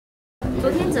昨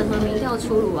天整合民调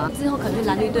出炉啊，之后可能就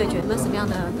蓝绿对决，有没有什么样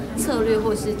的策略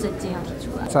或是政见要提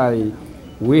出来？在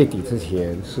5月底之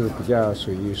前是比较属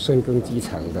于深耕基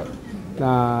层的，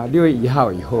那6月1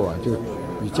号以后啊，就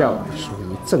比较属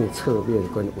于政策面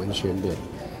跟文宣面。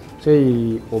 所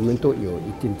以我们都有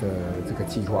一定的这个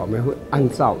计划，我们会按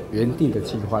照原定的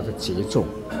计划的节奏，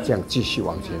这样继续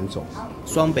往前走。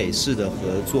双北市的合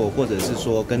作，或者是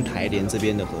说跟台联这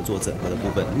边的合作整合的部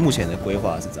分，目前的规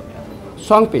划是怎么样？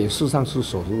双北事实上是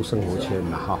守住生活圈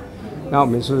嘛，哈。那我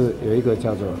们是有一个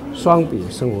叫做双北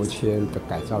生活圈的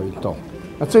改造运动。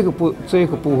那这个部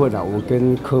分呢，我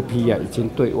跟柯 P 啊已经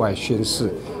对外宣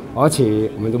示，而且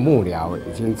我们的幕僚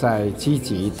已经在积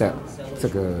极的。 这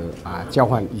个交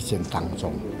换意见当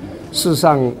中，事实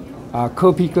上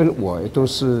柯 P 跟我也都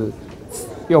是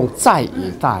用在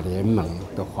野大联盟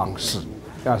的方式，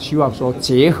希望说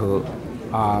结合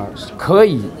可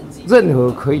以任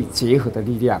何可以结合的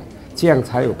力量，这样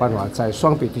才有办法在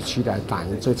双北地区来打赢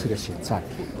这次的选战。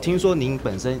听说您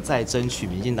本身在争取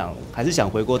民进党，还是想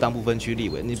回国当不分区立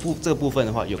委？你这个部分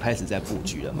的话，有开始在布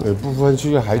局了吗？不分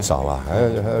区还早啦，还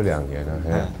有2年呢。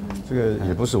这个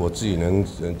也不是我自己能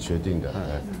决定的。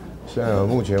现在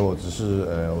目前我只是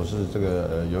我是这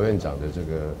个游院长的这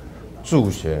个助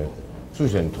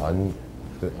选团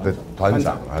的团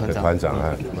长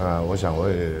那我想我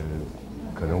也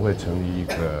可能会成立一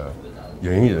个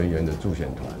演艺人员的助选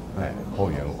团后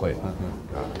援会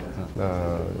那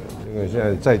因为现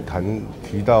在在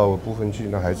提到不分区，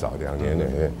那还早2年呢。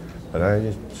 本来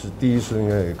是第一次应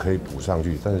该也可以补上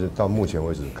去，但是到目前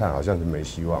为止看好像是没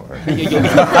希望。有意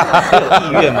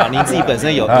愿吗？您自己本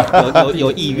身有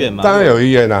意愿吗？当然有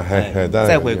意愿啦，当然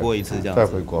再回国一次这样。再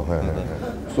回国，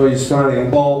所以3年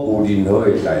5有任何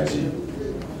的代志，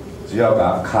只要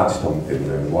甲我敲一通电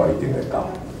话，我一定会到。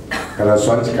敢若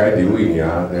选一届立委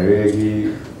尔，就要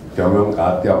去中央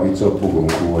甲我调去做不分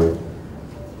区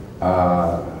的，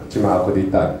即马还搁伫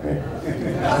等，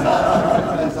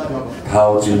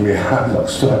头一名落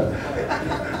选，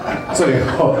最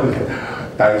后，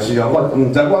但是哦，我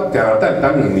唔知我定等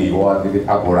2年，我也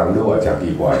无人落，真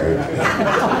奇怪的。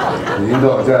恁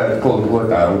都在过我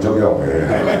大人作用的。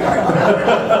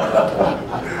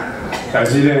但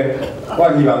是呢，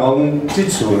我希望讲这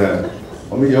次呢，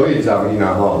我们游院长伊若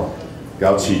吼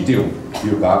调市长，伊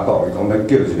就甲我讲，伊讲咱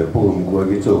叫一个不分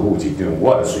区去做副市长，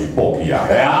我就随报去啊。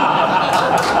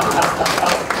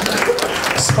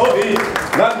所以，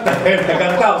咱大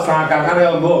家斗3工，安尼好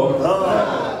无？